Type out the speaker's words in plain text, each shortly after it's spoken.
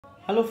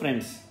Hello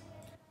friends,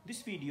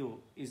 this video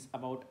is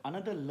about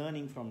another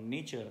learning from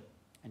nature,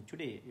 and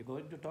today we're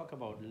going to talk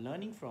about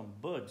learning from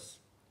birds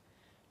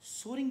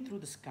soaring through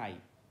the sky.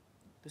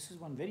 This is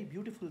one very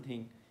beautiful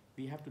thing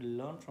we have to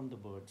learn from the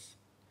birds.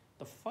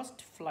 The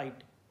first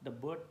flight the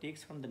bird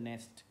takes from the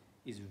nest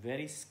is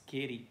very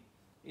scary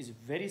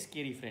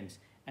friends,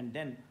 and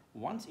then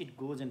once it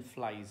goes and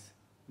flies,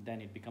 then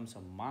it becomes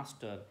a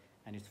master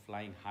and it's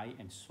flying high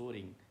and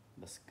soaring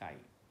the sky.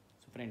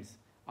 So friends,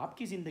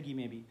 आपकी ज़िंदगी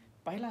में भी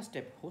पहला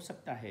step हो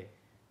सकता है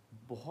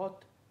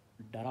बहुत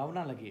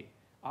डरावना लगे,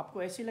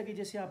 आपको ऐसे लगे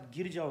जैसे आप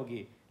गिर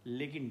जाओगे,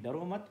 लेकिन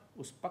डरो मत,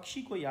 उस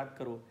पक्षी को याद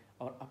करो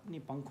और अपने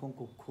पंखों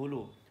को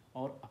खोलो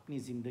और अपनी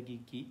ज़िंदगी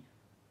की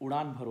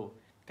उड़ान भरो।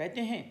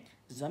 कहते हैं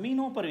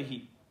ज़मीनों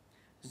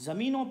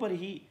पर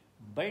ही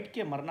बैठ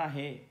के मरना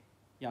है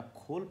या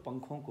खोल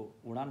पंखों को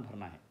उड़ान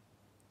भरना है।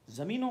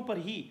 ज़मीनों पर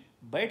ही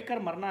बैठकर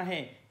मरना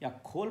है या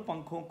खोल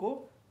पंखों को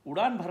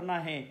उड़ान भरना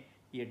है।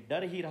 ये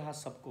डर ही रहा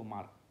सबको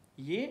मार,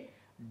 ये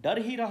डर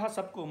ही रहा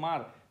सबको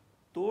मार,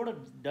 तोड़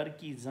डर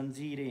की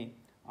जंजीरें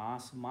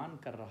आसमान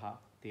कर रहा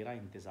तेरा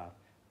इंतज़ार,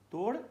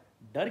 तोड़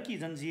डर की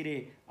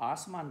जंजीरें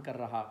आसमान कर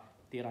रहा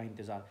तेरा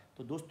इंतज़ार।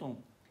 तो दोस्तों,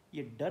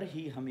 ये डर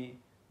ही हमें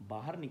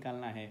बाहर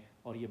निकालना है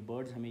और ये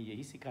बर्ड्स हमें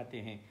यही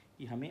सिखाते हैं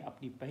कि हमें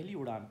अपनी पहली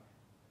उड़ान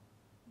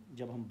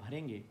जब हम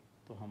भरेंगे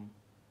तो हम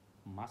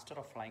master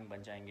of flying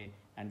बन जाएंगे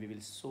and we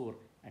will soar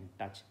and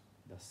touch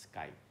the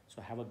sky.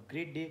 So have a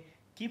great day.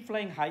 Keep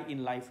flying high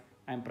in life.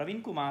 I am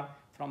Praveen Kumar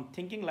from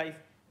Thinking Life,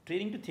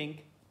 training to think,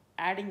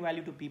 adding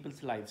value to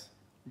people's lives.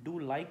 Do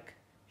like,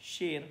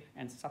 share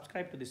and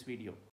subscribe to this video.